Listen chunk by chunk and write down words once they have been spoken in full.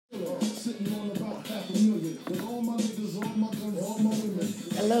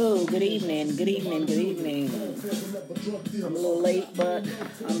Hello, good evening, good evening, good evening. I'm a little late, but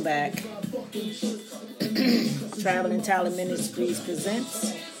I'm back. Traveling Talent Ministries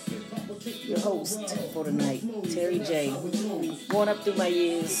presents your host for tonight, Terry J. Going up through my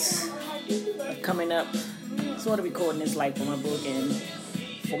years, coming up, sort of recording this life for my book and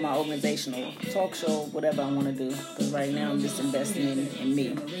for my organizational talk show, whatever I want to do. Because right now I'm just investing in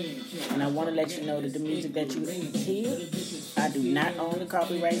me. And I want to let you know that the music that you hear, I do not own the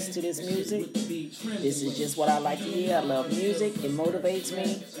copyrights to this music. This is just what I like to hear. I love music. It motivates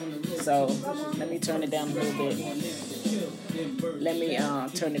me. So let me turn it down a little bit. Let me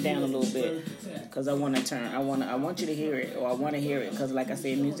turn it down a little bit because I want you to hear it, or I want to hear it because, like I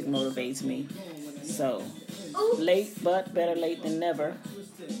said, music motivates me. So late, but better late than never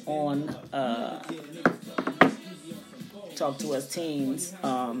on Talk to Us Teens.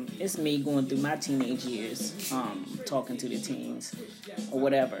 It's me going through my teenage years, talking to the teens or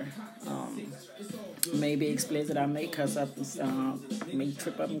whatever. Maybe explicit. I may cuss up, may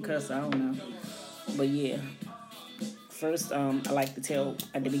trip up and cuss. I don't know. But yeah. First, I like to tell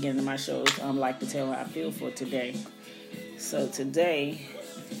at the beginning of my shows. Like to tell how I feel for today. So today,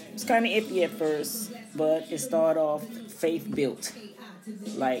 it was kind of iffy at first, but it started off faith built.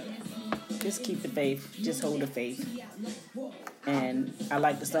 Like, just keep the faith, just hold the faith. And I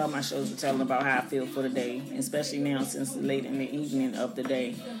like to start my shows with telling about how I feel for the day, especially now since late in the evening of the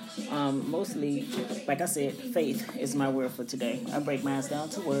day. Mostly, like I said, faith is my word for today. I break mine down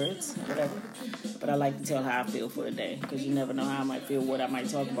to words, whatever. But I like to tell how I feel for the day, because you never know how I might feel, what I might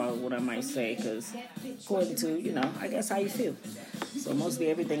talk about, what I might say, because according to, I guess how you feel. So mostly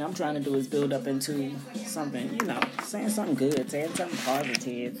everything I'm trying to do is build up into something, saying something good, saying something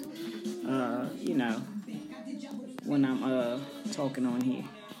positive, when I'm talking on here.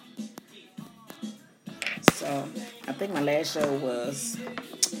 So I think my last show was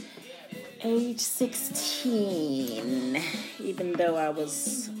age 16, even though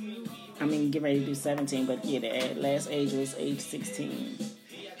getting ready to do 17, but yeah, the last age was age 16.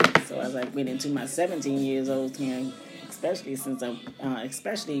 So as I went into my 17 years old here, especially since I'm,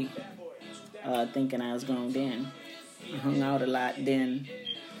 thinking I was grown then. I hung out a lot then.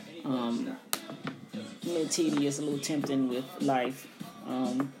 A little tedious, a little tempting with life,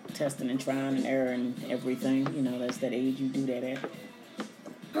 testing and trying and error and everything. That's that age you do that at.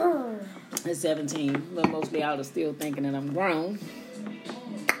 At 17, but mostly out of still thinking that I'm grown.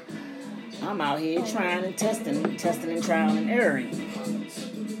 I'm out here trying and testing and trying and erroring.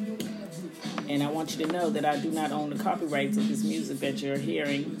 And I want you to know that I do not own the copyrights of this music that you're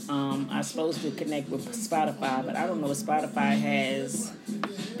hearing. I'm supposed to connect with Spotify, but I don't know if Spotify has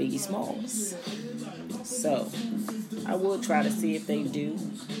Biggie Smalls. So I will try to see if they do.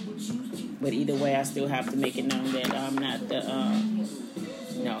 But either way, I still have to make it known that I'm not the...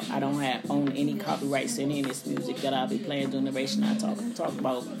 I don't own any copyrights to any of this music that I'll be playing during the duration I talk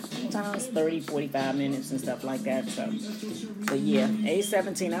about sometimes 30, 45 minutes and stuff like that. So, but yeah, age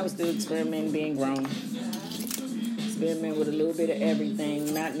 17, I was still experimenting being grown. Experiment with a little bit of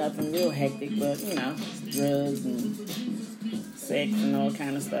everything, not nothing real hectic, but drugs and sex and all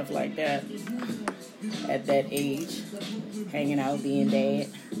kind of stuff like that. At that age, hanging out, being bad.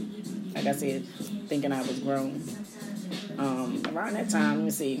 Like I said, thinking I was grown. Around that time, let me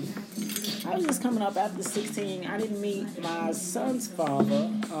see, I was just coming up after 16. I didn't meet my son's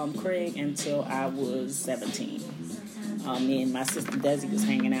father, Craig, until I was 17. Me and my sister Desi was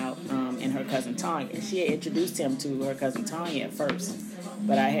hanging out, and her cousin Tanya. She had introduced him to her cousin Tanya at first,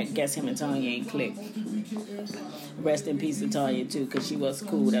 but I had guessed him and Tanya ain't clicked. Rest in peace to Tanya, too, because she was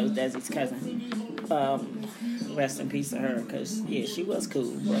cool. That was Desi's cousin. Rest in peace to her, because, yeah, she was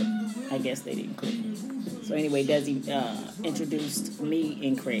cool, but I guess they didn't click. So anyway, Desi introduced me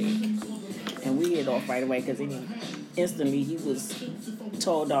and Craig, and we hit off right away because instantly he was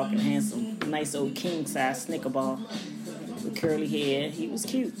tall, dark, and handsome. Nice old king-size snickerball with curly hair. He was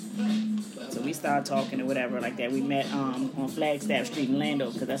cute. So we started talking or whatever like that. We met on Flagstaff Street in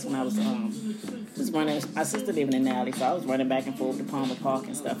Lando because that's when I was running. My sister living in Nally, so I was running back and forth to Palmer Park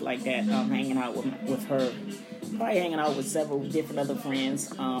and stuff like that, hanging out with her. Probably hanging out with several different other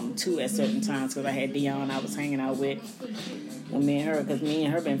friends, too, at certain times, because I had Dion I was hanging out with me and her, because me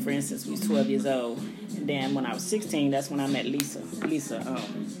and her been friends since we was 12 years old. And then when I was 16, that's when I met Lisa. Lisa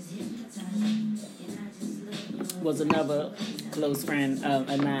was another close friend of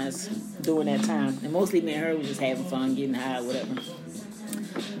mine during that time. And mostly me and her was just having fun, getting high, whatever.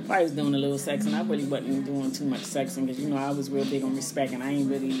 Probably was doing a little sexing. I really wasn't doing too much sexing, because, I was real big on respect, and I ain't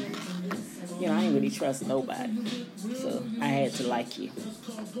really... I ain't really trust nobody. So I had to like you.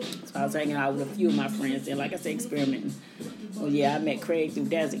 So I was hanging out with a few of my friends and, like I said, experimenting. Well, yeah, I met Craig through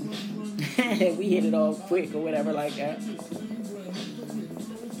Desi. We hit it off quick or whatever like that.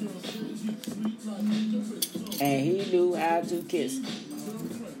 And he knew how to kiss.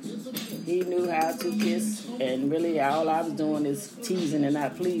 He knew how to kiss. And really, all I was doing is teasing and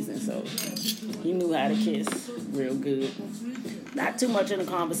not pleasing. So he knew how to kiss real good. Not too much in the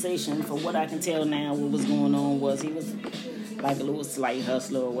conversation. For what I can tell now, what was going on was he was like a little slight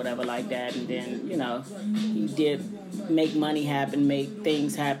hustler or whatever like that. And then, he did make money happen, make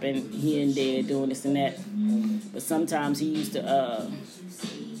things happen here and there, doing this and that. But sometimes he used to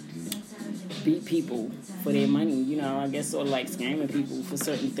beat people for their money, I guess sort of like scamming people for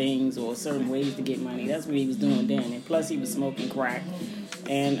certain things or certain ways to get money. That's what he was doing then. And plus he was smoking crack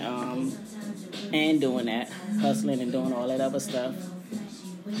and doing that, hustling and doing all that other stuff.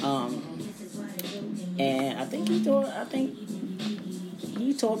 And I think he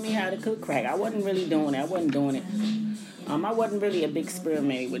taught me how to cook crack. I wasn't really doing it. I wasn't doing it. I wasn't really a big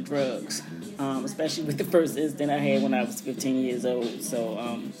experimenter with drugs, especially with the first incident I had when I was 15 years old. So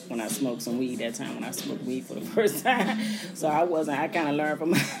when I smoked some weed, that time when I smoked weed for the first time. So I kind of learned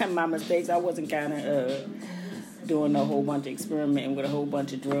from my mistakes. I wasn't kind of doing a whole bunch of experimenting with a whole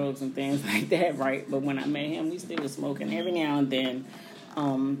bunch of drugs and things like that, right? But when I met him, we still was smoking every now and then.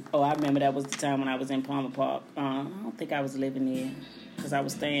 I remember that was the time when I was in Palmer Park. I don't think I was living there because I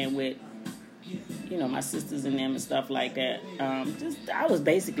was staying with my sisters and them and stuff like that. I was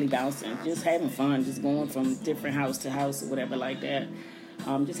basically bouncing, just having fun, just going from different house to house or whatever like that.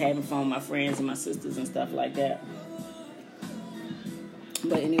 Just having fun with my friends and my sisters and stuff like that.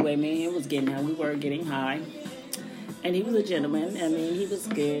 But anyway, man, it was getting high. We were getting high. And he was a gentleman. I mean, he was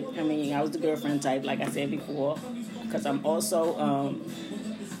good. I mean, I was the girlfriend type, like I said before. Because I'm also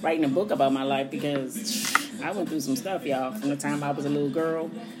writing a book about my life because I went through some stuff, y'all, from the time I was a little girl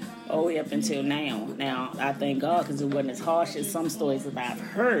all the way up until now. Now, I thank God because it wasn't as harsh as some stories that I've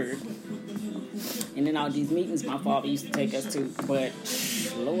heard. And then all these meetings my father used to take us to. But,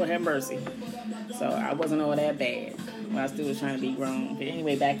 Lord have mercy. So I wasn't all that bad. But I still was trying to be grown. But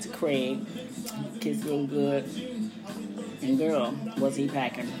anyway, back to Craig. Kissed real good. And girl, was he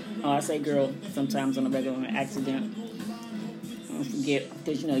packing. Oh, I say girl sometimes on a regular accident. I don't forget,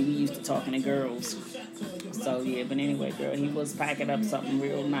 because, you used to talking to girls. So, yeah, but anyway, girl, he was packing up something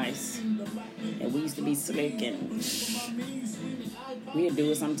real nice. And we used to be slick, and we'd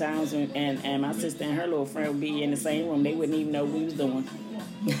do it sometimes. And my sister and her little friend would be in the same room. They wouldn't even know what we was doing.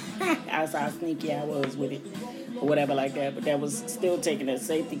 That's how sneaky I was with it. Or whatever like that. But that was still taking a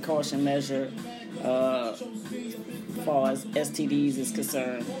safety caution measure as far as STDs is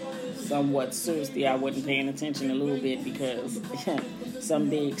concerned. Somewhat seriously, I wasn't paying attention a little bit because some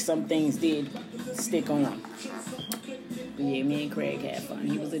things did stick on. But yeah, me and Craig had fun.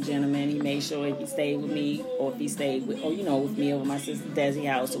 He was a gentleman. He made sure if he stayed with me or if he stayed with me over my sister Desi's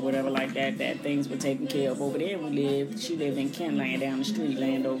house or whatever like that, that things were taken care of over there. She lived in Kenland down the street,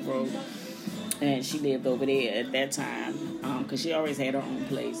 Landover Road. And she lived over there at that time because she always had her own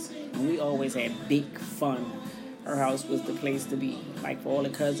place. And we always had big fun. Her house was the place to be. Like for all the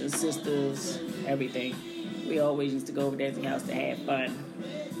cousins, sisters, everything. We always used to go over there to the house to have fun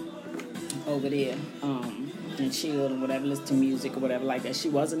over there. And chill and whatever, listen to music or whatever like that. She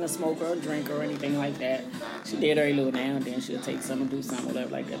wasn't a smoker or drinker or anything like that. She did every little now and then. She'll take some and do something,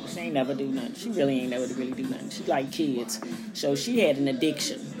 whatever like that. But she ain't never do nothing. She really ain't never really do nothing. She like kids. So she had an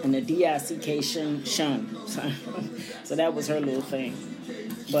addiction. And a D-I-C-K-shun. So that was her little thing.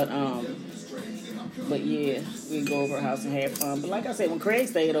 But yeah, we'd go over her house and have fun. But like I said, when Craig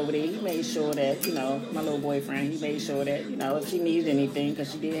stayed over there, he made sure that, my little boyfriend, he made sure that, if she needed anything,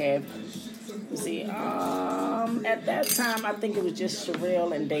 because she did have, at that time, I think it was just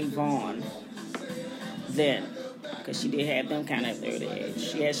Sherelle and Davon then, because she did have them kind of at their age.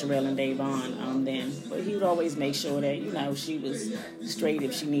 She had Sherelle and Davon then, but he would always make sure that, she was straight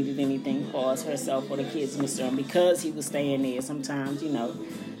if she needed anything for us, herself or the kids, because he was staying there. Sometimes,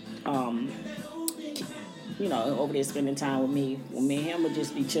 over there spending time with me. Well, me and him would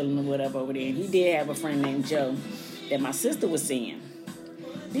just be chilling or whatever over there. And he did have a friend named Joe that my sister was seeing.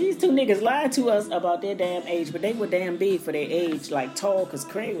 These two niggas lied to us about their damn age, but they were damn big for their age, like tall, because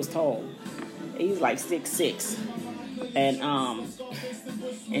Craig was tall. He was like 6'6".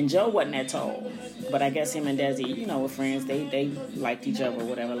 And Joe wasn't that tall. But I guess him and Desi, were friends. They liked each other or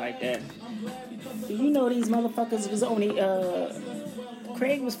whatever like that. These motherfuckers was only,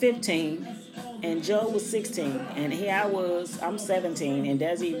 Craig was 15. And Joe was 16, and here I'm 17, and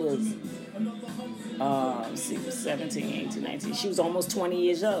Desi was She was 17, 18, 19. She was almost 20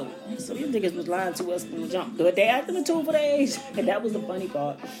 years old. So these niggas was lying to us from the jump. But they acting mature for their age. And that was the funny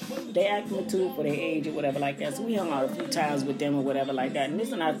part. They acting mature for their age or whatever like that. So we hung out a few times with them or whatever like that. And this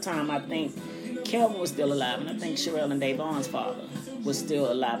is another time I think Kelvin was still alive. And I think Sherelle and Davon's father was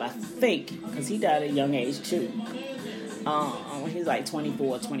still alive. I think. Because he died at a young age too. He's like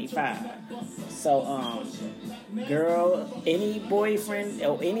 24, 25. So, girl, any boyfriend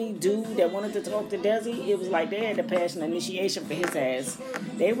or any dude that wanted to talk to Desi, it was like they had the passion initiation for his ass.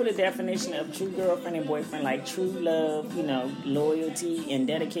 They were the definition of true girlfriend and boyfriend, like true love, you know, loyalty and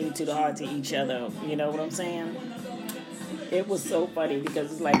dedicated to the heart to each other. You know what I'm saying? It was so funny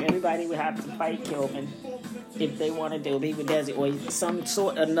because it's like everybody would have to fight Kelvin if they wanted to be with Desi or some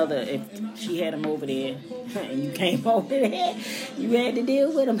sort or another. If she had him over there and you came over there, you had to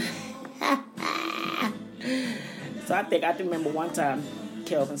deal with him. So I remember one time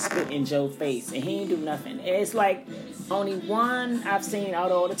Kelvin spit in Joe's face and he didn't do nothing. It's like only one I've seen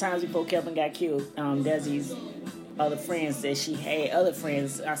out of all the times before Kelvin got killed. Desi's other friends that she had, other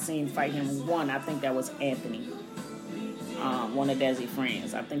friends I seen fight him. One, I think that was Anthony. One of Desi's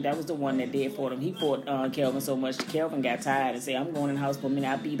friends. I think that was the one that did for him. He fought Kelvin so much, Kelvin got tired and said, I'm going in the house for a minute,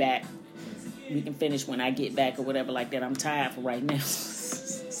 I'll be back. We can finish when I get back or whatever like that. I'm tired for right now.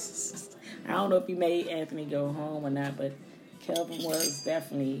 I don't know if he made Anthony go home or not, but Kelvin was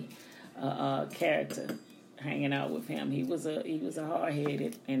definitely a character hanging out with him. He was a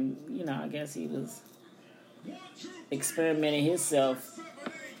hard-headed, and, you know, I guess he was experimenting himself,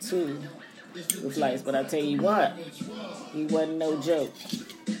 too, with life. But I tell you what, he wasn't no joke.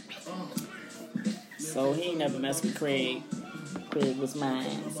 So he ain't never messed with Craig. Craig was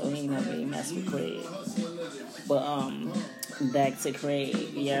mine, so he ain't never messed with Craig. But, back to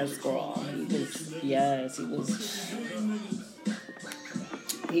Craig. Yes, girl. He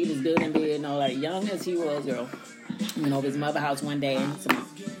was good and big and all that. Young as he was, girl. You know, his mother house one day, and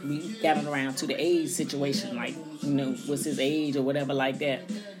we got around to the age situation, like, you know, what's his age or whatever like that.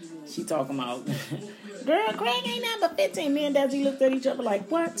 She talking about, girl, Craig ain't nothing but 15. Me and Desi looked at each other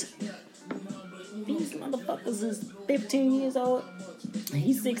like, what? These motherfuckers is 15 years old.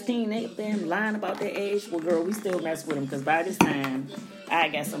 He's 16. They up there lying about their age. Well, girl, we still mess with him because by this time, I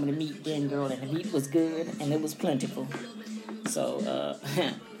got some of the meat then, girl, and the meat was good and it was plentiful. So,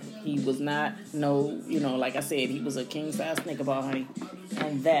 he was not you know, like I said, he was a king-size snickerball, honey.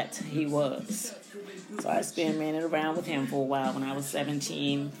 And that he was. So I experimented around with him for a while when I was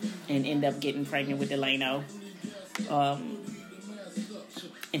 17 and ended up getting pregnant with Delano.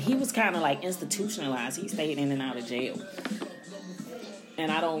 And he was kind of like institutionalized. He stayed in and out of jail.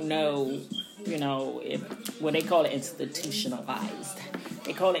 And I don't know, you know, they call it institutionalized.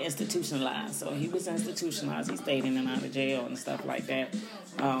 They call it institutionalized. So he was institutionalized. He stayed in and out of jail and stuff like that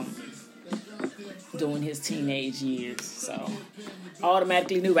during his teenage years. So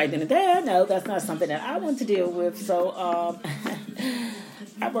automatically knew right then and there, no, that's not something that I want to deal with. So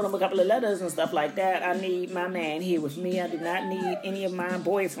I wrote him a couple of letters and stuff like that. I need my man here with me. I do not need any of my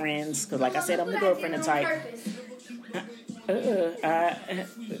boyfriends. Because like I said, I'm the girlfriend type.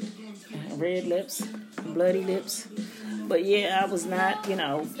 Red lips, bloody lips. But yeah, I was not, you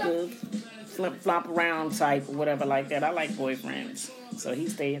know, the flip-flop around type or whatever like that. I like boyfriends. So he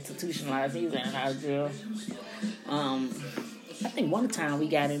stayed institutionalized. He was in and out of jail. I think one time we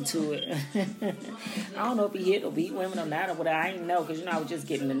got into it. I don't know if he hit or beat women or not or whatever. I didn't know because, you know, I was just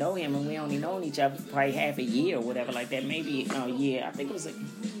getting to know him and we only known each other for probably half a year or whatever like that. Maybe a year. I think it was I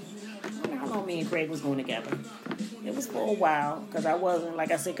don't know how long me and Craig was going together. It was for a while because I wasn't,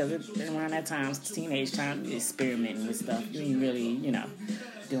 like I said, because around that time, teenage time, experimenting with stuff. You ain't really, you know,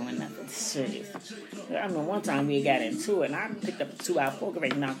 doing nothing serious. I remember one time we got into it and I picked up a 2-hour poker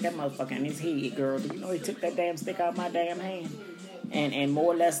rake and knocked that motherfucker in his head, girl. Do you know he took that damn stick out of my damn hand? And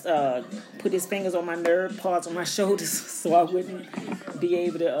more or less put his fingers on my nerve parts on my shoulders so I wouldn't be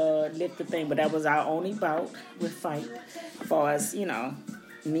able to lift the thing. But that was our only bout with fight as far as, you know,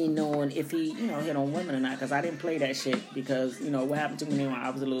 me knowing if he, you know, hit on women or not, because I didn't play that shit because, you know, what happened to me when I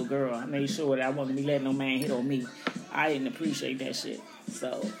was a little girl. I made sure that I wasn't be letting no man hit on me. I didn't appreciate that shit.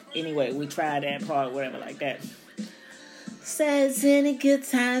 So, anyway, we tried that part, whatever, like that. Says any good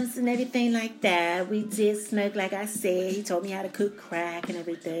times and everything like that. We did smoke, like I said. He told me how to cook crack and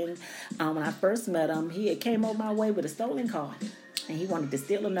everything. When I first met him, he had came over my way with a stolen car. And he wanted to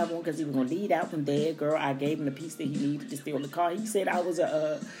steal another one because he was going to lead out from there. Girl, I gave him the piece that he needed to steal the car. He said I was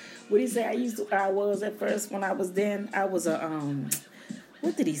what did he say I was at first when I was then? I was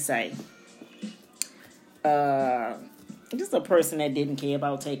what did he say? just a person that didn't care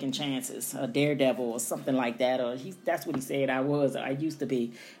about taking chances, a daredevil or something like that. Or that's what he said I was. I used to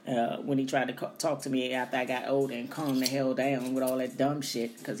be when he tried to talk to me after I got older and calm the hell down with all that dumb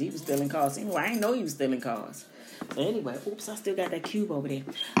shit because he was stealing cars. Anyway, I didn't know he was stealing cars. So anyway, oops, I still got that cube over there.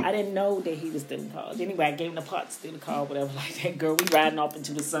 I didn't know that he was stealing cars. Anyway, I gave him the part to steal the car, whatever like that. Girl, we riding off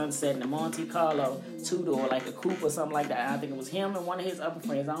into the sunset in a Monte Carlo two-door, like a coupe or something like that. I think it was him and one of his other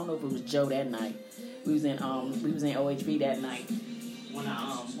friends. I don't know if it was Joe that night. We was in OHB that night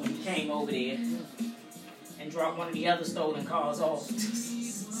when he came over there and dropped one of the other stolen cars off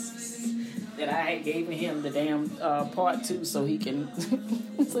that I had gave him the damn part to so he can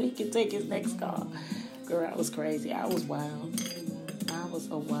take his next car. Girl, I was crazy. I was wild. I was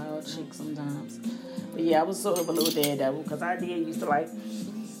a wild chick sometimes. But yeah, I was sort of a little daredevil because I used to like,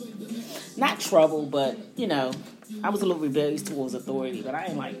 not trouble, but, you know, I was a little rebellious towards authority, but I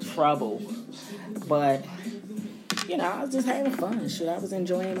ain't like trouble. But, you know, I was just having fun. Shit, I was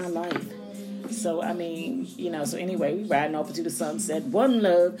enjoying my life. So, I mean, you know, so anyway, we riding off into the sunset. One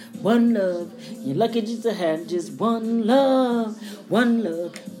love, one love. You're lucky just to have just one love. One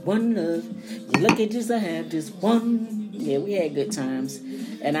love, one love. You're lucky just to have just one. Yeah, we had good times.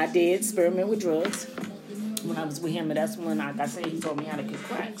 And I did experiment with drugs when I was with him. And that's when, like I said, he told me how to get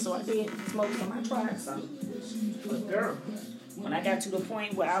crack. So I did smoke some. I tried some. But girl, when I got to the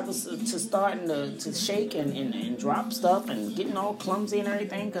point where I was starting to shake and drop stuff and getting all clumsy and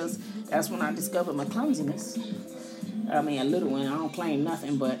everything, because that's when I discovered my clumsiness. I mean, a little one. I don't claim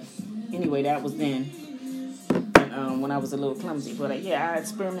nothing, but anyway, that was then when I was a little clumsy. But yeah, I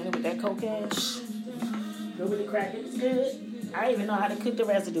experimented with that cocaine. Go with the crack. It was good. I didn't even know how to cook the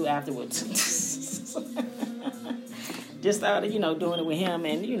residue afterwards. Just started, you know, doing it with him,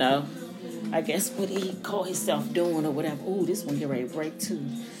 and you know, I guess what he call himself doing or whatever. Ooh, this one get ready to break too.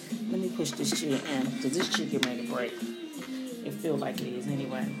 Let me push this chair in, because this chair get ready to break. It feel like it is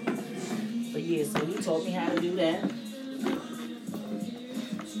anyway. But yeah, so he taught me how to do that.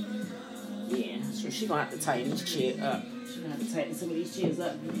 Yeah, so she gonna have to tighten this chair up. She gonna have to tighten some of these chairs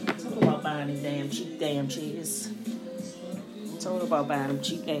up. Told her about buying these damn cheap chairs. Told her about buying them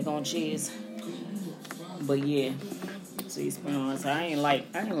cheap daggone chairs. But yeah. So I ain't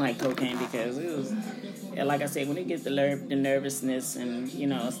like cocaine because it was, yeah, like I said, when it gets the nervousness and, you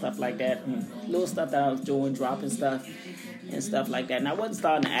know, stuff like that, and little stuff that I was doing, dropping stuff and stuff like that. And I wasn't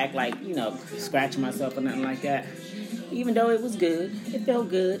starting to act like, you know, scratching myself or nothing like that. Even though it was good, it felt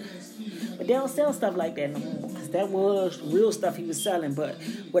good. But they don't sell stuff like that no more, because that was real stuff he was selling. But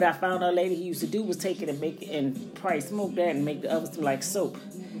what I found out later he used to do was take it and make it and probably smoke that and make the others do like soap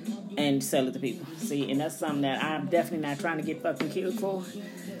and sell it to people. See, and that's something that I'm definitely not trying to get fucking killed for.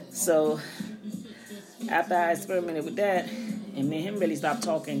 So after I experimented with that, and me and him really stopped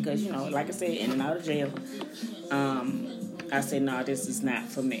talking because, you know, like I said, in and out of jail, I said, no, this is not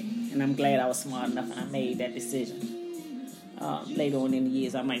for me. And I'm glad I was smart enough and I made that decision. Later on in the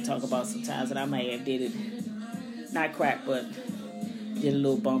years, I might talk about some times that I might have did it, not crack, but did a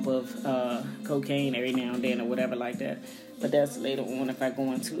little bump of cocaine every now and then or whatever like that. But that's later on if I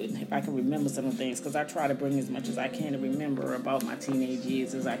go into it, if I can remember some of the things, because I try to bring as much as I can to remember about my teenage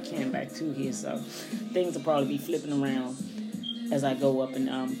years as I can back to here. So things will probably be flipping around as I go up and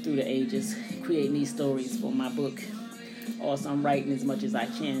through the ages, creating these stories for my book. Also, I'm writing as much as I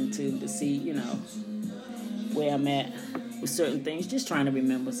can to see, you know, where I'm at with certain things, just trying to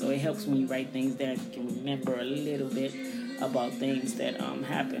remember. So it helps when you write things down, you can remember a little bit about things that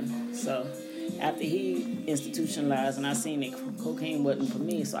happen. So after he institutionalized and I seen that cocaine wasn't for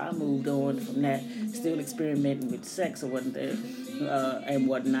me, so I moved on from that, still experimenting with sex or wasn't there, and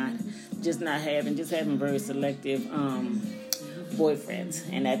whatnot, just having very selective boyfriends.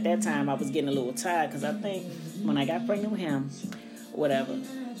 And at that time I was getting a little tired, because I think when I got pregnant with him, whatever,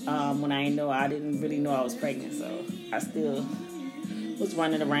 when I didn't really know I was pregnant, so I still was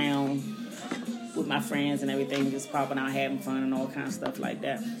running around with my friends and everything, just popping out, having fun and all kind of stuff like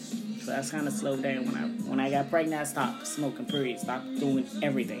that. So that's kind of slowed down. When I got pregnant, I stopped smoking, period. Stopped doing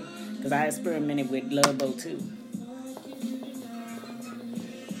everything. Because I experimented with Love Boat too.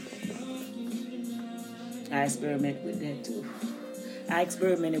 I experimented with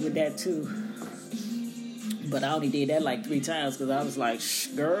that too. But I only did that like 3 times because I was like, shh,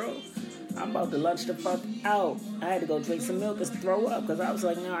 girl, I'm about to lunch the fuck out. I had to go drink some milk and throw up because I was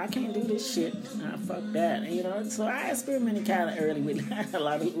like, no, I can't do this shit. Nah, fuck that. You know, so I experimented kind of early with a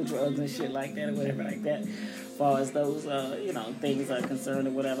lot of little drugs and shit like that or whatever like that. As far as those, you know, things are concerned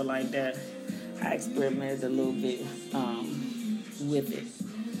or whatever like that, I experimented a little bit with it.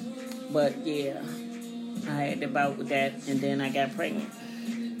 But yeah, I had the bout with that, and then I got pregnant.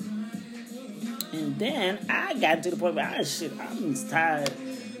 And then I got to the point where I'm tired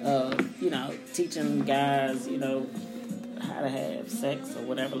of, teaching guys, how to have sex or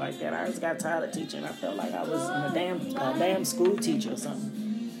whatever like that. I just got tired of teaching. I felt like I was a damn school teacher or something.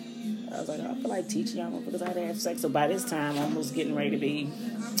 I was like, I feel like teaching y'all motherfuckers how to have sex. So by this time, I was getting ready to be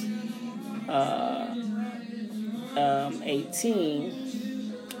 18.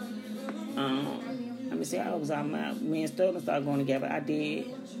 Let me see, me and Sterling started going together.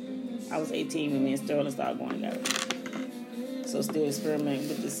 I was 18 when me and Sterling started going together. So still experimenting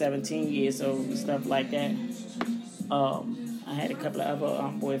with the 17 years old and stuff like that. I had a couple of other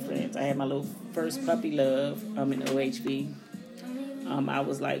boyfriends. I had my little first puppy love in OHB. I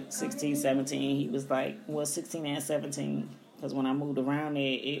was like 16, 17. He was 16 and 17. Because when I moved around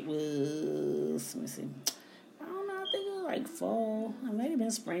there, it was, let me see, I don't know, I think it was like fall. It might have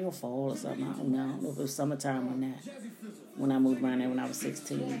been spring or fall or something. I don't know. I don't know if it was summertime or not. When I moved around there when I was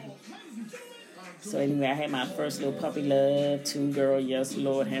 16. So anyway, I had my first little puppy love, 2 girls, yes,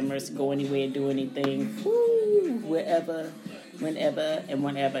 Lord have mercy, go anywhere, do anything, whoo, wherever, whenever, and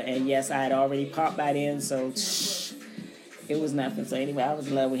whenever. And yes, I had already popped by then, so it was nothing. So anyway, I was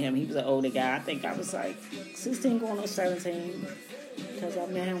in love with him. He was an older guy. I think I was like 16 going on 17. Because I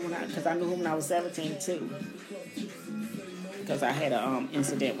met him because I knew him when I was 17 too. Because I had an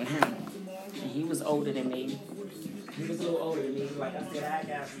incident with him. And he was older than me. He was a little older than me. Like I said, I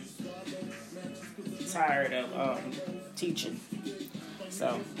got tired of teaching.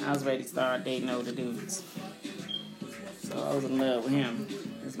 So I was ready to start dating older dudes. So I was in love with him.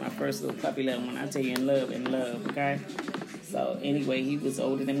 It's my first little puppy love. When I tell you in love, okay? So anyway, he was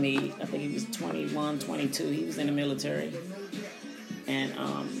older than me. I think he was 21, 22. He was in the military. And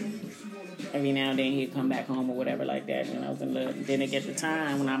every now and then he'd come back home or whatever like that. And I was in love. And then at the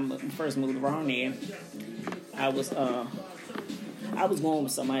time when I first moved around there, I was going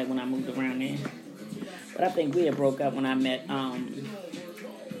with somebody when I moved around there. But I think we had broke up when I met my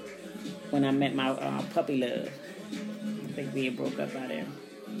puppy love. I think we had broke up by there.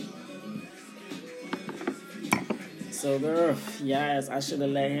 So girl, yes, I should have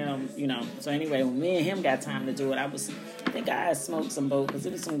let him, So anyway, when me and him got time to do it, I think I had smoked some boat because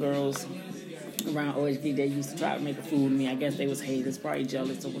there was some girls around OHV that used to try to make a fool of me. I guess they was haters, probably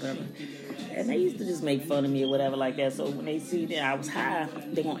jealous or whatever. And they used to just make fun of me or whatever like that. So when they see that I was high,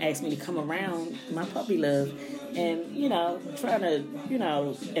 they're going to ask me to come around my puppy love and, trying to,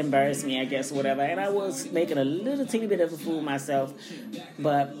 embarrass me, I guess, or whatever. And I was making a little teeny bit of a fool myself.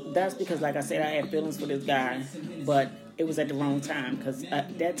 But that's because, like I said, I had feelings for this guy. But it was at the wrong time because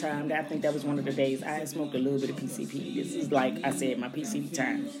at that time, I think that was one of the days I had smoked a little bit of PCP. This is, like I said, my PCP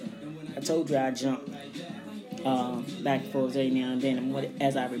time. I told you I jumped. Back and forth every now and then, and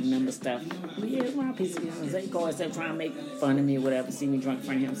as I remember stuff, yeah, my piece of business. They go and say trying to make fun of me or whatever, see me drunk in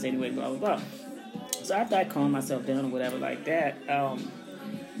front of him, say anyway, blah blah blah. So after I calmed myself down or whatever like that,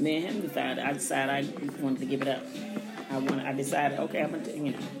 me and him decided I wanted to give it up. I decided, okay, I'm gonna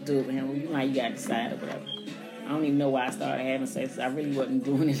do it with him. You gotta decide or whatever. I don't even know why I started having sex. I really wasn't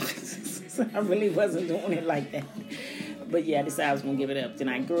doing it. I really wasn't doing it like that. But yeah, I decided I was gonna give it up. Then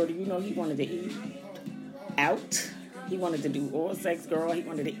he wanted to eat out. He wanted to do oral sex, girl. He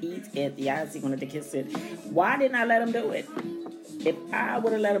wanted to eat at the eyes. He wanted to kiss it. Why didn't I let him do it? If I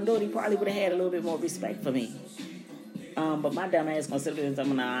would have let him do it, he probably would have had a little bit more respect for me. But my dumb ass gonna sit there and say,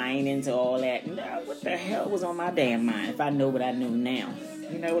 "No, I ain't into all that." No, what the hell was on my damn mind? If I know what I know now,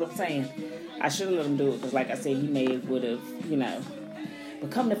 you know what I'm saying? I should have let him do it because, like I said, he would have, But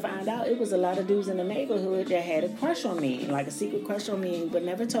come to find out, it was a lot of dudes in the neighborhood that had a crush on me, like a secret crush on me, but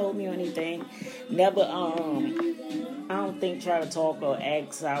never told me or anything. Never, I don't think try to talk or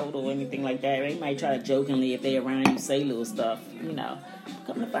act out or anything like that. They might try to jokingly, if they around you, say little stuff,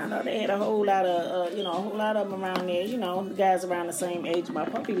 Come to find out, they had a whole lot of, a whole lot of them around there, the guys around the same age my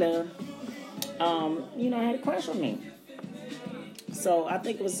puppy love, had a crush on me. So I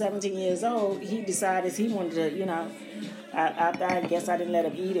think it was 17 years old. He decided he wanted to, I guess I didn't let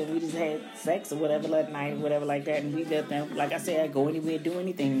him eat it. We just had sex or whatever that night, whatever like that. And we let them, like I said, I'd go anywhere, do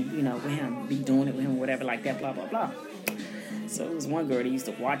anything, with him, be doing it with him, whatever like that, blah, blah, blah. So it was one girl that used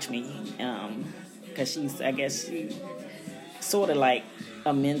to watch me because I guess she sort of like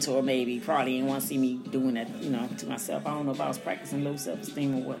a mentor maybe. Probably didn't want to see me doing that, to myself. I don't know if I was practicing low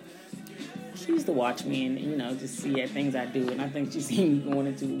self-esteem or what. She used to watch me and, just see at things I do. And I think she seen me going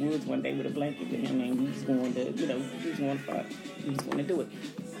into the woods one day with a blanket with him and we was going to, we was going to fuck. We was going to do it.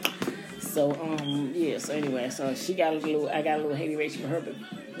 So, so anyway, so I got a little hating relation with her,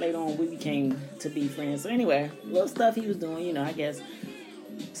 but later on we became to be friends. So anyway, little stuff he was doing, I guess,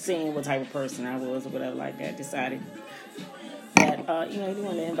 seeing what type of person I was or whatever like that, decided that he wanted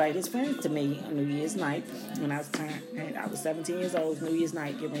to invite his friends to me on New Year's night when I was 17 years old. New Year's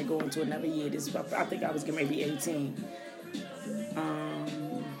night, getting ready to go into another year. I think I was getting ready to be 18.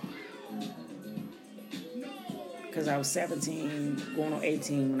 Because I was 17, going on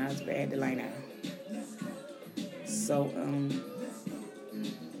 18 when I had the line out. So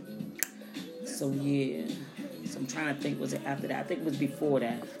yeah. So I'm trying to think, was it after that? I think it was before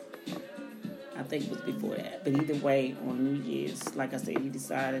that. But either way, on New Year's, like I said, he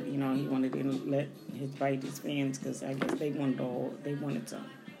decided, he wanted to invite his friends because I guess they wanted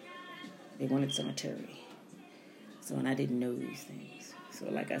cemetery. So, and I didn't know these things. So,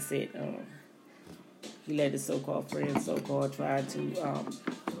 like I said, he let his so-called friends, try to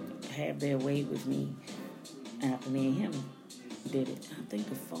have their way with me after me and him did it. I think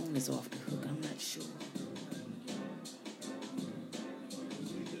the phone is off the hook. I'm not sure.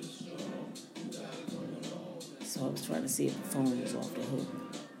 So I was trying to see if the phone was off the hook.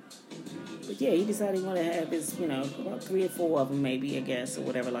 But yeah, he decided he wanted to have his, about 3 or 4 of them maybe, I guess, or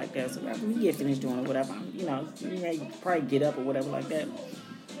whatever like that. So after we get finished doing it, whatever, he may probably get up or whatever like that.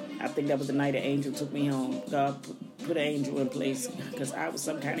 I think that was the night an angel took me home. God put an angel in place because I was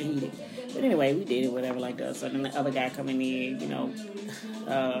some kind of heated. But anyway, we did it, whatever like that. So then the other guy coming in,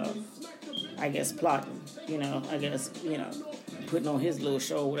 I guess plotting, putting on his little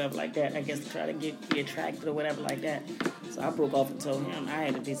show or whatever like that. I guess to try to be attracted or whatever like that. So I broke off and told him I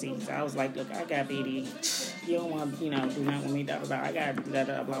had a disease. I was like, look, I got BD. You don't want, do not with me, I got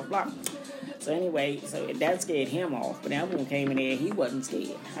blah, blah. So anyway, so that scared him off. But the other one came in there, he wasn't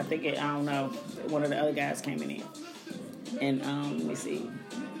scared. I think, I don't know, one of the other guys came in there. And, let me see.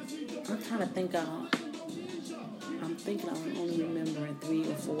 I'm trying to think I'm only remembering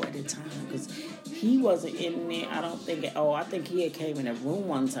 3 or 4 at a time. Because he wasn't in there, I think he had came in the room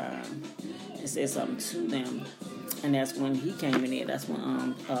one time and said something to them. And that's when he came in there. That's when,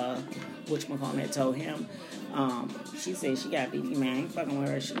 whatchamacallit had told him. She said she got BD, man. I ain't fucking with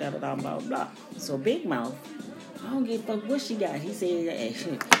her. She got it, blah, blah, blah. So Big Mouth, I don't give a fuck what she got. He said,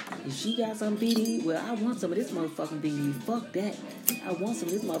 if she got some BD, well, I want some of this motherfucking BD. Fuck that. I want some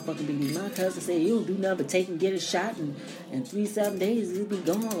of this motherfucking BD. My cousin said, you don't do nothing but take and get a shot, and in 3-7 days, you'll be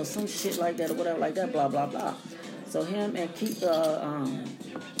gone, or some shit like that, or whatever like that, blah, blah, blah. So him and Keith, 2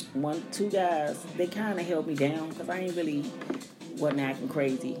 guys, they kind of held me down, because I wasn't acting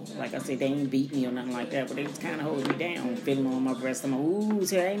crazy. Like I said, they ain't beat me or nothing like that, but they was kind of holding me down, feeling on my breast. I'm like, ooh,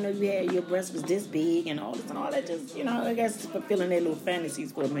 so I didn't know your breast was this big and all this and all that. Just, I guess fulfilling their little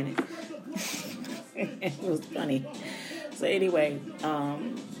fantasies for a minute. It was funny. So anyway,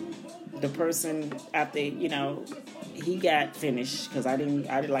 the person after, he got finished, because I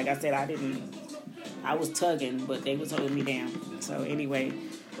was tugging, but they was holding me down. So anyway,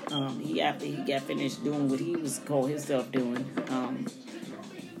 after he got finished doing what he was called himself doing,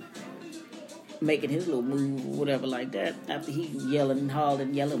 making his little move or whatever like that, after he yelling and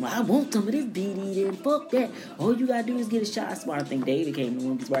hollering, well, I want some of this BD, then fuck that. All you gotta do is get a shot. So I think David came in the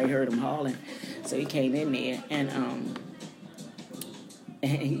room because I heard him hollering. So he came in there and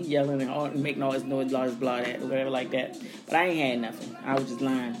he yelling and hollering, making all his noise, blah, blah, that, or whatever like that. But I ain't had nothing. I was just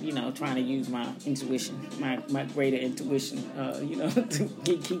lying, trying to use my intuition, my greater intuition,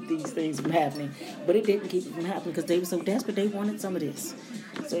 to keep these things from happening. But it didn't keep it from happening because they were so desperate. They wanted some of this.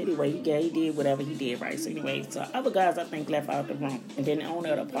 So anyway, he did whatever he did, right? So anyway, so other guys, I think, left out the room. And then the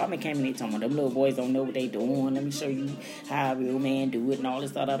owner of the apartment came in and told me, them little boys don't know what they doing. Let me show you how a real man do it and all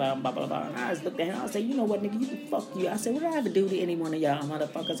this, blah, blah, blah, blah, blah. And I just looked at him. I said, you know what, nigga, you can fuck you. I said, what did I ever do to any one of y'all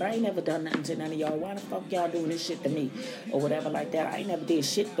motherfuckers? I ain't never done nothing to none of y'all. Why the fuck y'all doing this shit to me? Or whatever like that. I ain't never did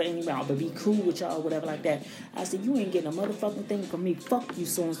shit for anybody, but be cool with y'all or whatever like that. I said, you ain't getting a motherfucking thing from me. Fuck you,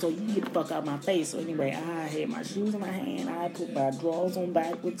 so-and-so. You get the fuck out my face. So anyway, I had my shoes in my hand. I put my drawers on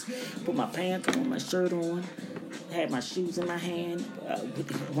backwards. Put my pants on, my shirt on, had my shoes in my hand,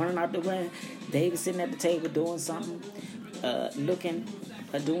 running out the way. Dave was sitting at the table doing something,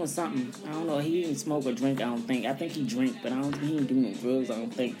 doing something. I don't know, he didn't smoke or drink, I don't think. I think he drank, but he didn't do no drugs, I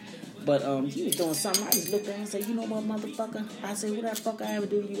don't think. But he was doing something. I just looked at him and said, you know what, motherfucker? I said, what the fuck I ever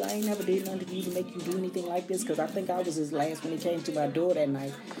do to you? I ain't never did nothing to you to make you do anything like this, because I think I was his last when he came to my door that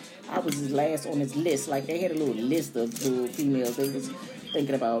night. I was his last on his list. Like, they had a little list of little females they was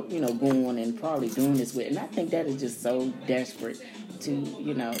thinking about, going and probably doing this with. And I think that is just so desperate to,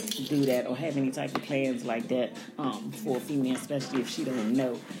 do that or have any type of plans like that for a female, especially if she don't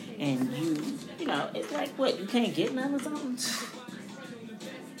know. And it's like, what, you can't get none or something?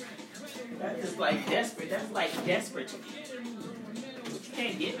 That's just like desperate. That's like desperate. You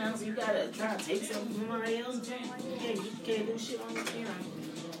can't get none, so you gotta try to take something from somebody else. You can't do shit on the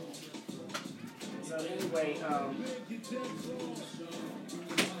So anyway,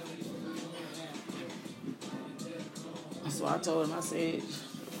 so I told him, I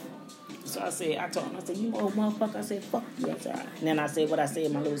told him, you old motherfucker, I said, fuck you. That's all right. And then I said what I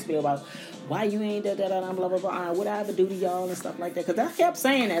said, my little spiel about why you ain't blah, blah, blah, what I ever do to y'all and stuff like that. Because I kept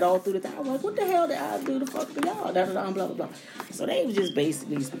saying that all through the time. I was like, what the hell did I do to fuck to y'all? Blah, blah, blah, blah. So they was just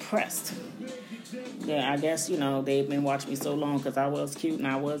basically suppressed. Yeah, I guess, they've been watching me so long because I was cute and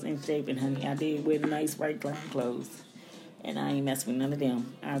I was in shape. And, honey, I did wear the nice white clown clothes. And I ain't messing with none of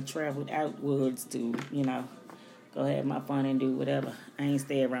them. I traveled outwards to, go have my fun and do whatever. I ain't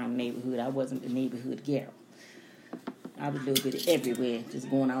stay around the neighborhood. I wasn't the neighborhood girl. I was a little bit everywhere, just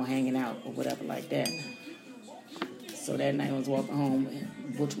going out, hanging out, or whatever like that. So that night I was walking home,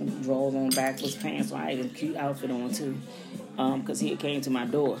 Butch drawers on backwards pants, so I had a cute outfit on too. Because he came to my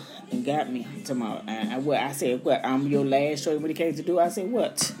door and got me to my. I said, what? I'm your last choice when he came to the door. I said,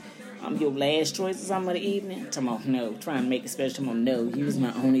 what? I'm your last choice or something of the evening? Tomorrow, no. Trying to make it special. Tomorrow, no. You was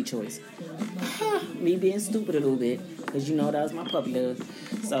my only choice. Me being stupid a little bit, because that was my puppy love.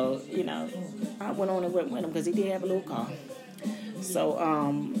 So, I went on and went with him because he did have a little car. So,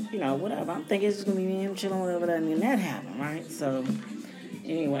 whatever. I'm thinking it's just going to be me and him chilling, whatever, and then that happened, right? So,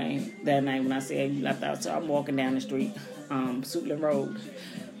 anyway, that night when I said you left out, so I'm walking down the street, Suitland Road.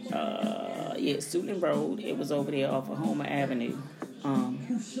 Suitland Road. It was over there off of Homer Avenue.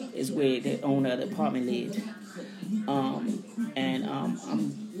 Is where the owner of the apartment lived.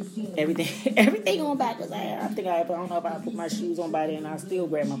 Everything on backwards. I don't know if I put my shoes on by then, and I still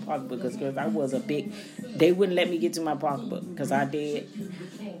grab my pocketbook because I was they wouldn't let me get to my pocketbook because I did.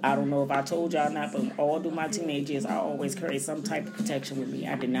 I don't know if I told y'all or not, but all through my teenage years, I always carried some type of protection with me.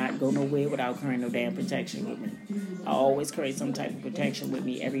 I did not go nowhere without carrying no damn protection with me. I always carried some type of protection with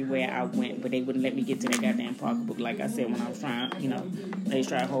me everywhere I went, but they wouldn't let me get to that goddamn pocketbook. Like I said, when I was trying, they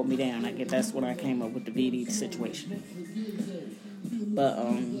tried to hold me down. I guess that's when I came up with the VD situation. But,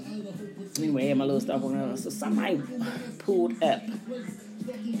 anyway, I had my little stuff on. So somebody pulled up.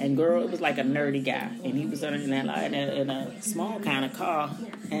 And girl, it was like a nerdy guy. And he was in a small kind of car.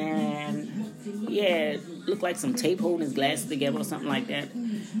 And yeah, looked like some tape holding his glasses together or something like that.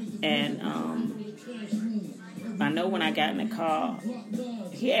 And I know when I got in the car,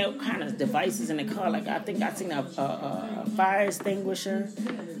 he had kind of devices in the car. Like I think I seen a fire extinguisher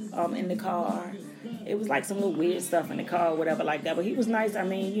in the car. It was like some little weird stuff in the car or whatever like that. But he was nice. I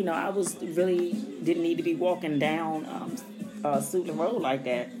mean, I was really didn't need to be walking down Suitland Road like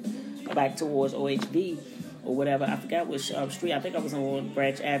that back towards OHV or whatever. I forgot which street. I think I was on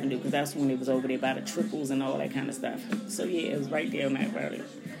Branch Avenue because that's when it was over there by the Triples and all that kind of stuff. So yeah, it was right there on that road.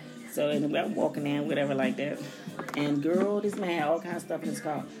 So anyway, I'm walking in, whatever like that. And girl, this man had all kinds of stuff in his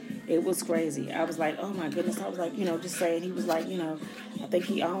car. It was crazy. I was like, oh my goodness. I was like, just saying. He was like, I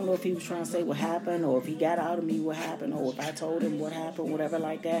don't know if he was trying to say what happened or if he got out of me what happened or if I told him what happened, whatever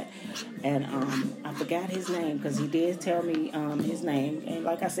like that. And I forgot his name because he did tell me his name. And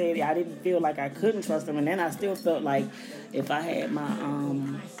like I said, I didn't feel like I couldn't trust him. And then I still felt like if I had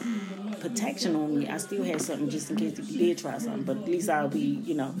my protection on me, I still had something just in case if he did try something. But at least I'll be,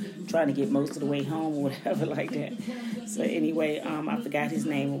 trying to get most of the way home or whatever like that. So anyway, I forgot his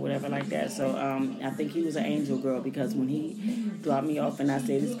name or whatever like that. So I think he was an angel girl because when he dropped me off and I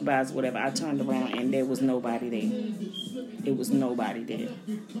said his goodbyes or whatever, I turned around and there was nobody there. It was nobody there.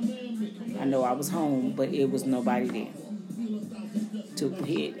 I know I was home, but it was nobody there. To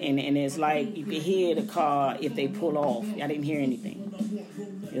hit, and it's like you could hear the car if they pull off. I didn't hear anything.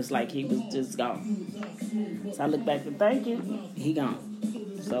 It was like he was just gone. So I looked back and thank you. He gone.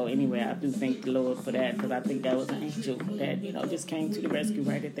 So anyway, I do thank the Lord for that because I think that was an angel that just came to the rescue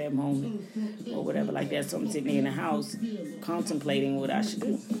right at that moment or whatever like that. So I'm sitting there in the house contemplating what I should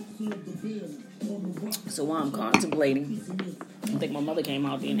do. So while I'm contemplating, I think my mother came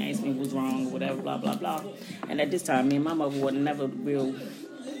out there and asked me what was wrong or whatever, blah, blah, blah. And at this time, me and my mother were never real,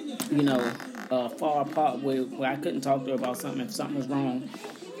 far apart where I couldn't talk to her about something if something was wrong.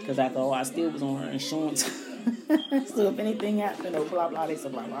 Because after all, I still was on her insurance. So if anything happened or blah, blah, this or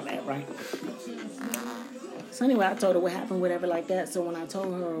blah, blah, that, right? So anyway, I told her what happened, whatever like that. So when I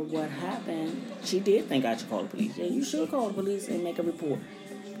told her what happened, she did think I should call the police. Yeah, you should call the police and make a report.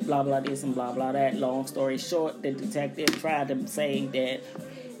 Blah, blah, this and blah, blah, that. Long story short, the detective tried to say that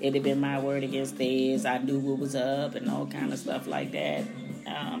it had been my word against theirs. I knew what was up and all kind of stuff like that.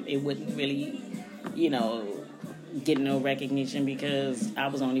 It wouldn't really, get no recognition because I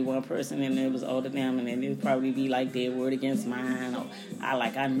was only one person and it was all of them, and then it would probably be like their word against mine, or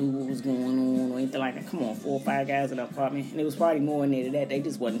I knew what was going on or anything like that. Come on, 4 or 5 guys in the apartment, and it was probably more in there than that. They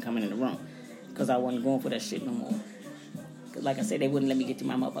just wasn't coming in the room because I wasn't going for that shit no more. Cause like I said, they wouldn't let me get to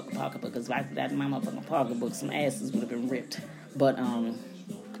my motherfucking pocketbook. Because if I got my motherfucking pocketbook, some asses would have been ripped. But yeah.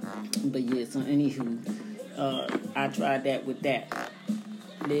 So anywho, I tried that with that.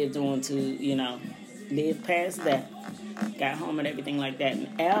 Lived on to lived past that. Got home and everything like that.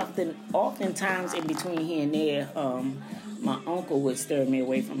 And oftentimes in between here and there, my uncle would stir me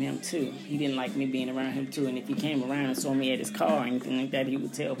away from him too. He didn't like me being around him too. And if he came around and saw me at his car or anything like that, he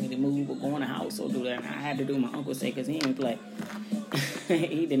would tell me to move or go in the house or do that. And I had to do what my uncle say because he didn't play.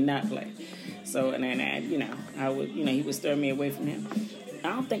 He did not play. So and then I would he would stir me away from him. I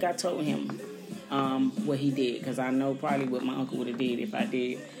don't think I told him what he did because I know probably what my uncle would have did if I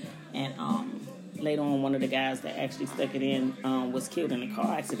did. And later on, one of the guys that actually stuck it in was killed in a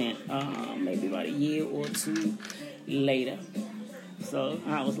car accident maybe about a year or two later. So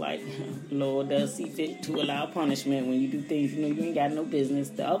I was like, Lord does see fit to allow punishment when you do things you ain't got no business.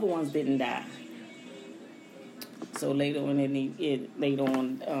 The other ones didn't die. So later on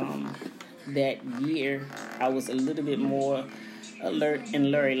that year, I was a little bit more alert and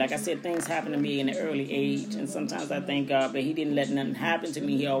leery. Like I said, things happen to me in an early age, and sometimes I thank God, but he didn't let nothing happen to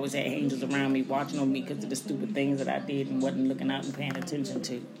me. He always had angels around me watching on me because of the stupid things that I did and wasn't looking out and paying attention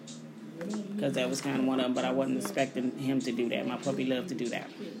to. Because that was kind of one of them, but I wasn't expecting him to do that. My puppy loved to do that.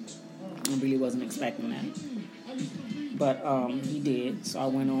 I really wasn't expecting that. But he did, so I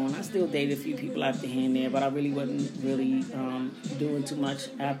went on. I still dated a few people after here and there, but I really wasn't doing too much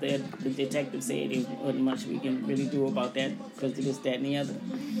after the detective said there wasn't much we can really do about that because of this, that, and the other.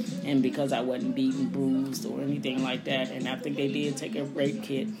 And because I wasn't beaten, bruised, or anything like that. And I think they did take a rape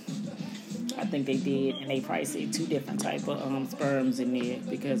kit. I think they did, and they probably said 2 different type of sperms in there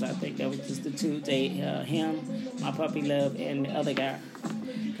because I think that was just the 2. Him, my puppy love, and the other guy.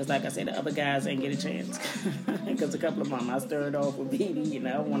 Because like I said, the other guys ain't get a chance. Because a couple of them I stirred off with BD,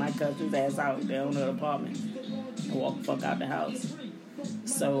 when I cussed his ass out there on the apartment and walked the fuck out the house.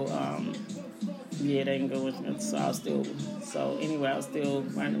 So, yeah, they didn't go with me. So I was still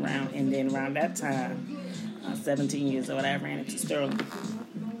running around. And then around that time, 17 years old, I ran into Sterling.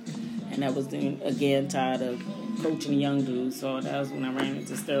 And I was again tired of coaching young dudes, so that was when I ran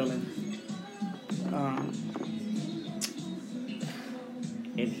into Sterling.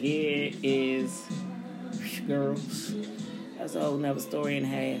 And here is, girls, that's a whole nother story and a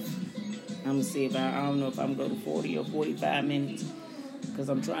half. I'm going to see if I don't know if I'm going to go to 40 or 45 minutes, because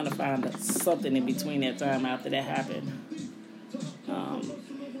I'm trying to find something in between that time after that happened.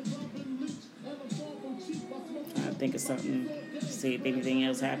 I think of something, see if anything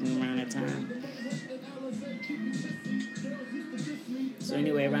else happened around that time. So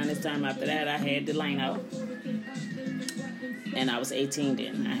anyway, around this time after that, I had Delano. And I was 18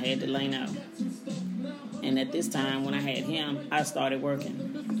 then. I had Delano. And at this time, when I had him, I started working.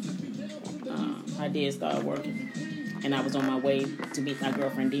 I did start working. And I was on my way to meet my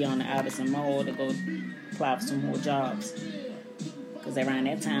girlfriend Dion at Iverson Mall to go apply for some more jobs. Because around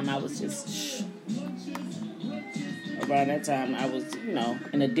that time, I was just... Around that time, I was,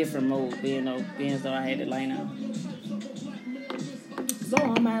 in a different mode, being as though I had Delano. So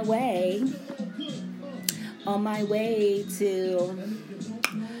on my way to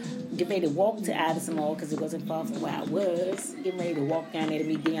get ready to walk to Addison Mall because it wasn't far from where I was. Getting ready to walk down there to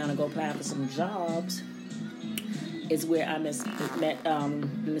meet Dion and go apply for some jobs is where I met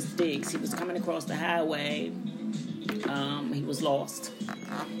Mr. Diggs. He was coming across the highway. He was lost.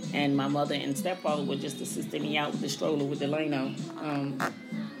 And my mother and stepfather were just assisting me out with the stroller with Delano.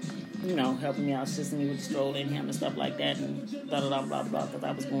 Helping me out, assisting me with the stroller and him and stuff like that, and blah, because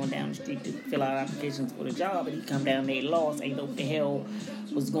I was going down the street to fill out applications for the job, and he come down there lost, ain't know what the hell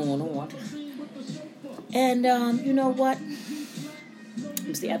was going on. And, you know what?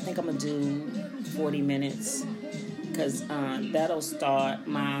 See, I think I'm going to do 40 minutes, because that'll start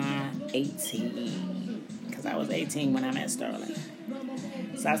my 18, because I was 18 when I met Sterling.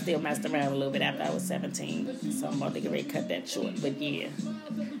 So I still messed around a little bit after I was 17, so I'm about to get ready to cut that short, but yeah.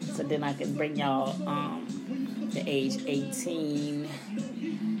 So then I can bring y'all the age 18.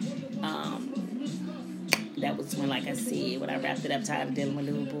 That was when, like I said, when I wrapped it up, tired of dealing with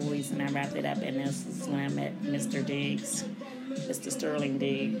little boys, and I wrapped it up, and this is when I met Mr. Diggs, Mr. Sterling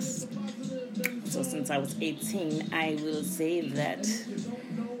Diggs. So since I was 18, I will say that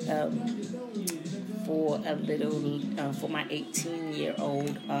for my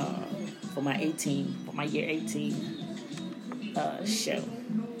 18-year-old, for my year 18 show.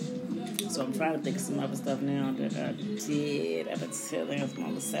 So I'm trying to think of some other stuff now that I did up until I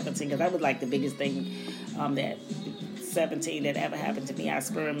was 17, because that was like the biggest thing that 17 that ever happened to me. I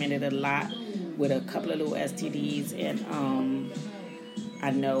experimented a lot with a couple of little STDs, and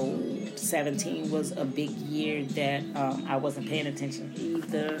I know 17 was a big year that I wasn't paying attention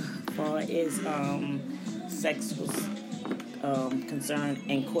either, far as sex was concerned,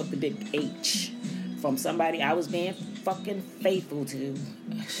 and caught the big H from somebody I was being fucking faithful to.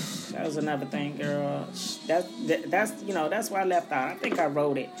 That was another thing, girl. That's why I left out. I think I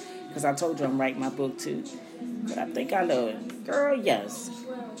wrote it because I told you I'm writing my book too. But I think I love it, girl. Yes,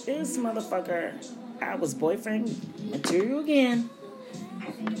 this motherfucker. I was boyfriend material again.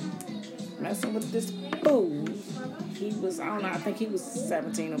 Messing with this fool. He was, I don't know, I think he was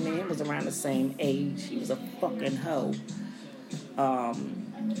 17 or me. He was around the same age. He was a fucking hoe.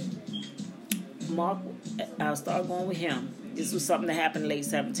 Mark, I'll start going with him. This was something that happened late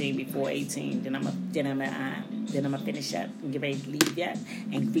 17 before 18. Then I'm gonna finish up and get ready to leave that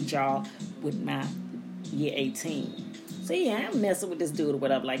and feed y'all with my year 18. So yeah, I'm messing with this dude or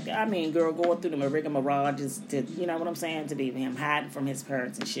whatever like that. I mean, girl, going through the rigmarole just to, you know what I'm saying, to be with him, hiding from his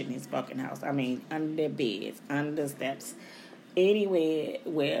parents and shit in his fucking house. I mean, under their beds, under the steps, anywhere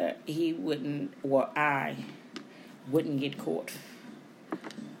where he wouldn't, or I wouldn't get caught.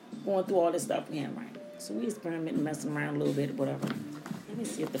 Going through all this stuff with him, right? So we experimenting, messing around a little bit, whatever. Let me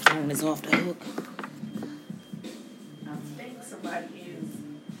see if the phone is off the hook. I think somebody is.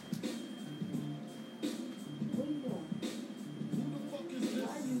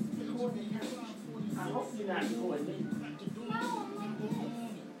 I hope you're not recording me.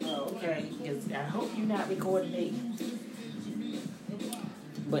 Oh, okay. Because I hope you're not recording me.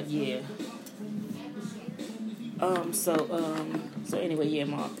 But yeah. So anyway, yeah,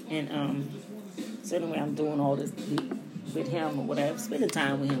 Mark. And so anyway, I'm doing all this with him or whatever, spending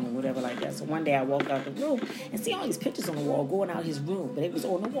time with him or whatever like that. So one day I walk out the room and see all these pictures on the wall going out his room, but it was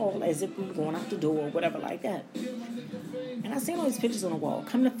on the wall as if we were going out the door or whatever like that. And I seen all these pictures on the wall.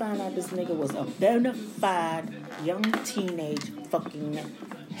 Come to find out this nigga was a bona fide young teenage fucking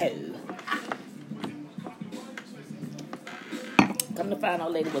hoe. Come to find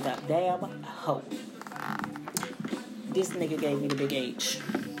out later was a damn hoe. This nigga gave me the big H.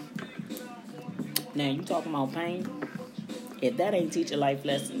 Now, you talking about pain? If that ain't teach a life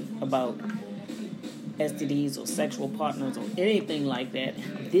lesson about STDs or sexual partners or anything like that,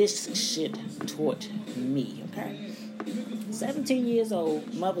 this shit taught me, okay? 17 years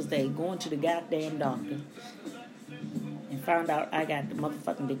old, Mother's Day, going to the goddamn doctor and found out I got the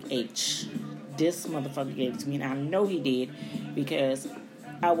motherfucking big H. This motherfucker gave it to me, and I know he did because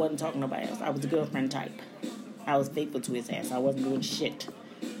I wasn't talking to nobody else. I was the girlfriend type. I was faithful to his ass. I wasn't doing shit.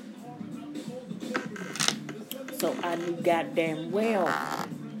 So I knew goddamn well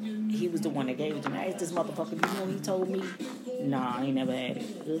he was the one that gave it to me. I asked this motherfucker, you know he told me? Nah, I ain't never had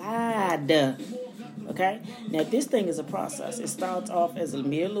it. Lied. Okay? Now, this thing is a process. It starts off as a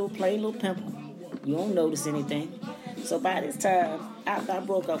mere little plain little pimple. You don't notice anything. So by this time, after I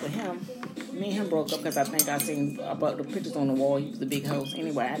broke up with him, me and him broke up because I think I seen about the pictures on the wall. He was the big host.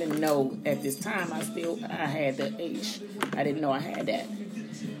 Anyway, I didn't know at this time I had the H. I didn't know I had that.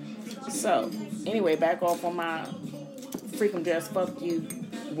 So, anyway, back off on my freaking just fuck you,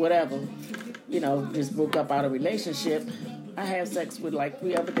 whatever. You know, just broke up out of relationship. I had sex with like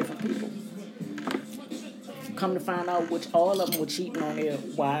 3 other different people. Come to find out which all of them were cheating on their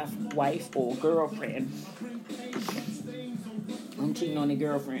wife or girlfriend. I'm cheating on their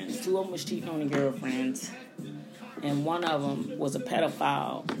girlfriends. 2 of them was cheating on their girlfriends. And one of them was a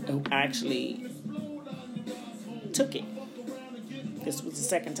pedophile who actually took it. This was the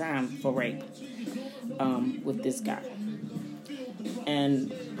second time for rape with this guy.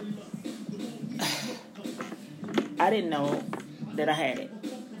 And I didn't know that I had it.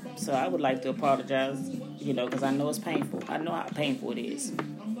 So I would like to apologize, you know, because I know it's painful. I know how painful it is.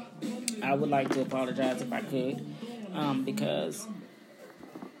 I would like to apologize if I could. Because,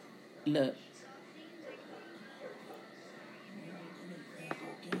 look,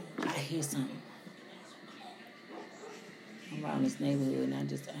 I hear something. I'm around this neighborhood and I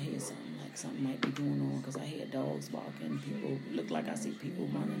hear something, like something might be going on because I hear dogs barking, people, look like I see people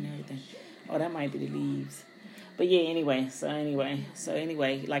running and everything. Oh, that might be the leaves. But yeah, anyway,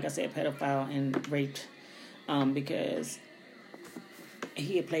 like I said, pedophile and raped, because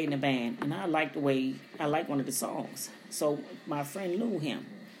he had played in a band and I liked one of the songs. So my friend knew him.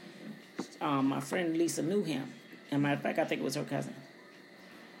 My friend Lisa knew him. And matter of fact, I think it was her cousin.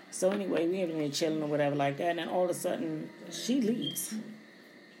 So anyway, we ended up chilling or whatever like that, and then all of a sudden, she leaves.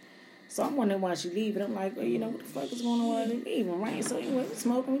 So I'm wondering why she leaves, and I'm like, well, you know, what the fuck is going on while they leaving, right? So anyway, we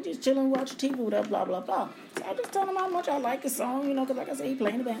smoking, we just chilling, watching TV, whatever, blah, blah, blah. So I just tell him how much I like his song, you know, because like I said, he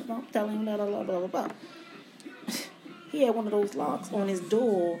playing the band, I'm telling him blah, blah, blah, blah, blah. He had one of those locks on his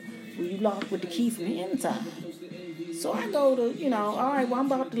door where you lock with the key from the inside. So I go to, all right, well, I'm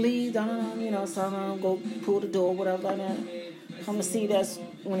about to leave, so I'm go pull the door, whatever, like that. Come to see that's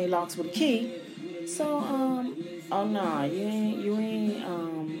when he locks with a key. So, oh, nah, you ain't,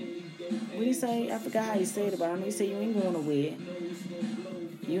 what do you say? I forgot how he said about him. He said, you ain't going nowhere.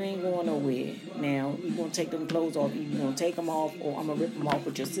 You ain't going nowhere. Now, you going to take them clothes off. You going to take them off, or I'm going to rip them off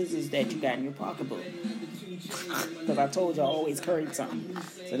with your scissors that you got in your pocketbook. Because I told you I always carried something.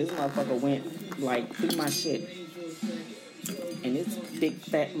 So this motherfucker went, like, through my shit. And this big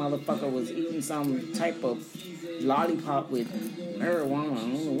fat motherfucker was eating some type of lollipop with marijuana. I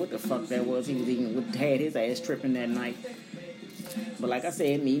don't know what the fuck that was he was eating. Had his ass tripping that night. But like I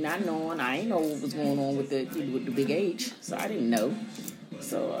said, me not knowing, I ain't know what was going on with the big H. So I didn't know.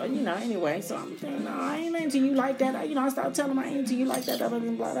 So, anyway, so I'm saying, no, I ain't into you like that. I started telling him I ain't into you like that, blah, blah,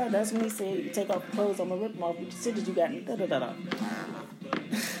 blah, blah. That's when he said, you take off the clothes, I'm going to rip them off with the scissors you got, da, da, da, da.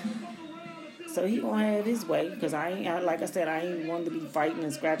 So he gonna have his way, because like I said, I ain't wanted to be fighting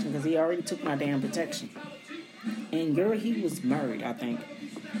and scratching, because he already took my damn protection. And girl, he was married, I think.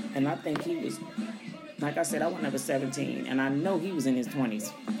 And I think he was, like I said, I was never 17, and I know he was in his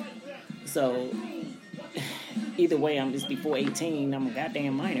 20s. So either way, I'm just before 18. I'm a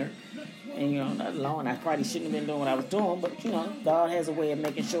goddamn minor. And, not alone. I probably shouldn't have been doing what I was doing. But, God has a way of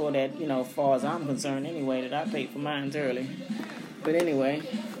making sure that, as far as I'm concerned anyway, that I paid for mine early. But anyway,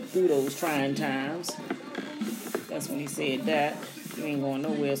 through those trying times, that's when he said that. You ain't going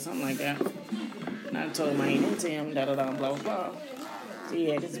nowhere, something like that. And I told him I ain't into him, da-da-da, blah, blah, blah. So he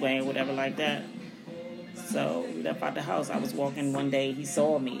had his way, whatever like that. So we left out the house. I was walking one day. He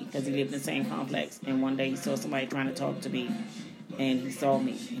saw me because he lived in the same complex. And one day he saw somebody trying to talk to me. And he saw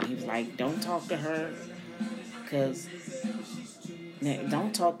me. And he was like, don't talk to her.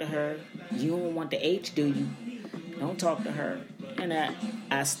 Don't talk to her. You don't want the H, do you? Don't talk to her. And I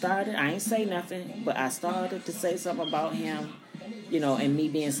ain't say nothing, but I started to say something about him, and me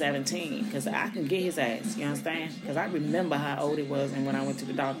being 17, because I can get his ass, you understand? Because I remember how old it was, and when I went to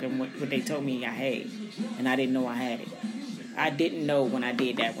the doctor and what they told me I had, and I didn't know I had it. I didn't know when I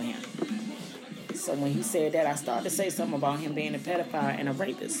did that with him. So when he said that, I started to say something about him being a pedophile and a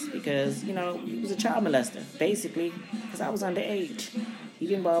rapist, because, he was a child molester, basically, because I was underage. He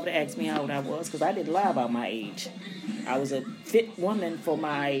didn't bother to ask me how old I was, because I didn't lie about my age. I was a fit woman for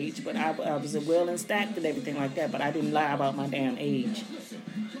my age, but I was well and stacked and everything like that, but I didn't lie about my damn age.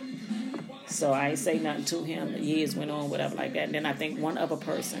 So I ain't say nothing to him. The years went on, whatever like that. And then I think one other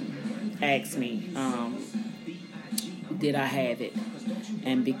person asked me, did I have it?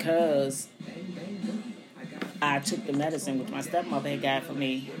 And because I took the medicine which my stepmother had got for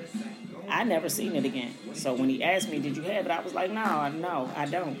me, I never seen it again. So when he asked me, did you have it? I was like, no, I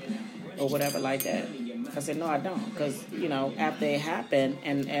don't. Or whatever like that. I said, no, I don't. Because, after it happened,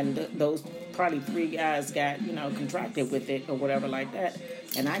 and those probably 3 guys got, contracted with it or whatever like that,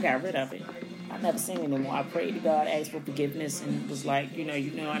 and I got rid of it. I never seen it anymore. I prayed to God, asked for forgiveness, and was like, you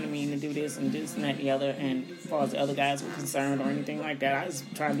know what I mean, to do this and that and the other. And as far as the other guys were concerned or anything like that, I was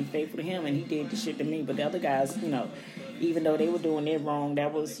trying to be faithful to him, and he did the shit to me. But the other guys, even though they were doing it wrong,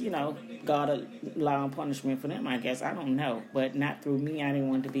 that was, God allowing punishment for them, I guess. I don't know. But not through me. I didn't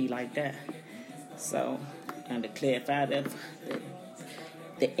want to be like that. So, and to clarify that,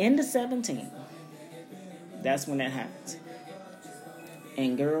 the end of 17, that's when that happens.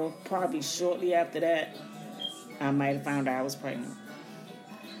 And girl, probably shortly after that, I might have found out I was pregnant.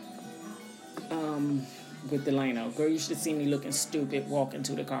 With Delano. Girl, you should see me looking stupid walking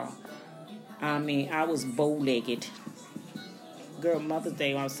to the car. I mean, I was bow-legged. Girl, Mother's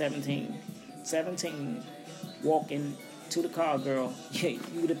Day, I was 17. 17, walking to the car, girl. You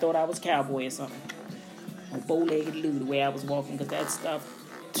would have thought I was a cowboy or something. A bow-legged Lou, the way I was walking, because that stuff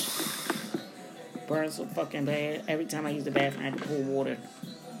burned so fucking bad. Every time I used the bathroom, I had to pour water.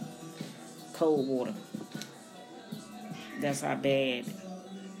 Cold water. That's how bad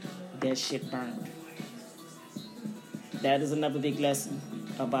that shit burned. That is another big lesson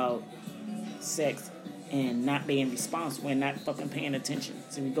about sex and not being responsible and not fucking paying attention.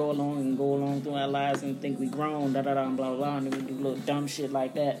 So we go along through our lives and think we grown, da-da-da, and blah, blah, and then we do little dumb shit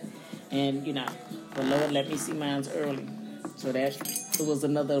like that. And, the Lord let me see mine early. So that was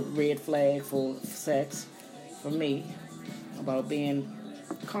another red flag for sex for me, about being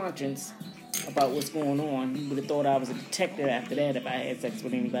conscious about what's going on. You would have thought I was a detective after that if I had sex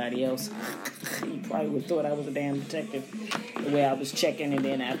with anybody else. You probably would have thought I was a damn detective the way I was checking, and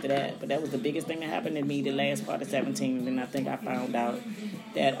then after that. But that was the biggest thing that happened to me the last part of 17. And then I think I found out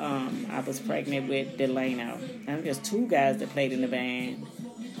that I was pregnant with Delano. And there's 2 guys that played in the band.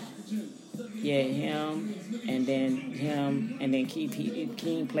 Yeah, him, and then Keith. He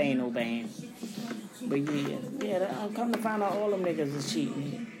ain't playing no band. But yeah, I'm come to find out all them niggas is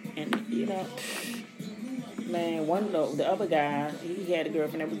cheating. And, man, the other guy, he had a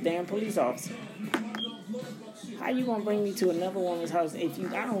girlfriend that was a damn police officer. How you gonna bring me to another woman's house if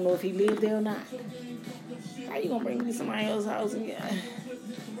I don't know if he lived there or not? How you gonna bring me to somebody else's house and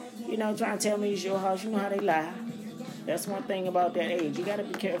trying to tell me it's your house? You know how they lie. That's one thing about that age. You gotta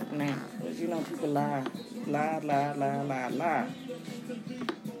be careful now, because people lie.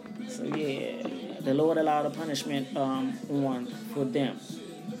 So yeah, the Lord allowed a punishment on for them.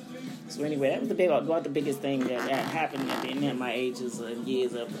 So anyway, that was about the biggest thing that happened at the end of my ages and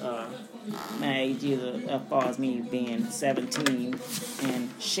years of as far as me being 17 and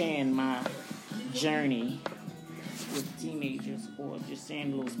sharing my journey with teenagers, or just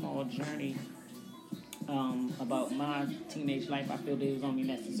saying a little small journey about my teenage life. I feel that it was only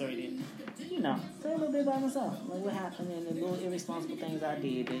necessary to, say a little bit about myself, like what happened and the little irresponsible things I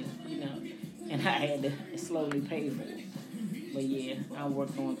did that, and I had to slowly pay for it. But yeah, I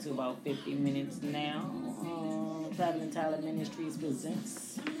worked on to about 50 minutes now. Traveling Talent Ministries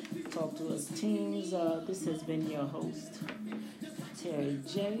presents Talk to Us Teens. This has been your host, Terry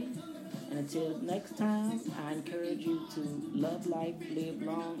J. And until next time, I encourage you to love life, live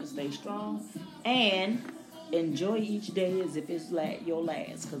long, and stay strong. And enjoy each day as if it's your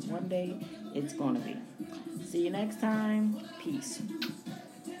last. Because one day, it's going to be. See you next time. Peace.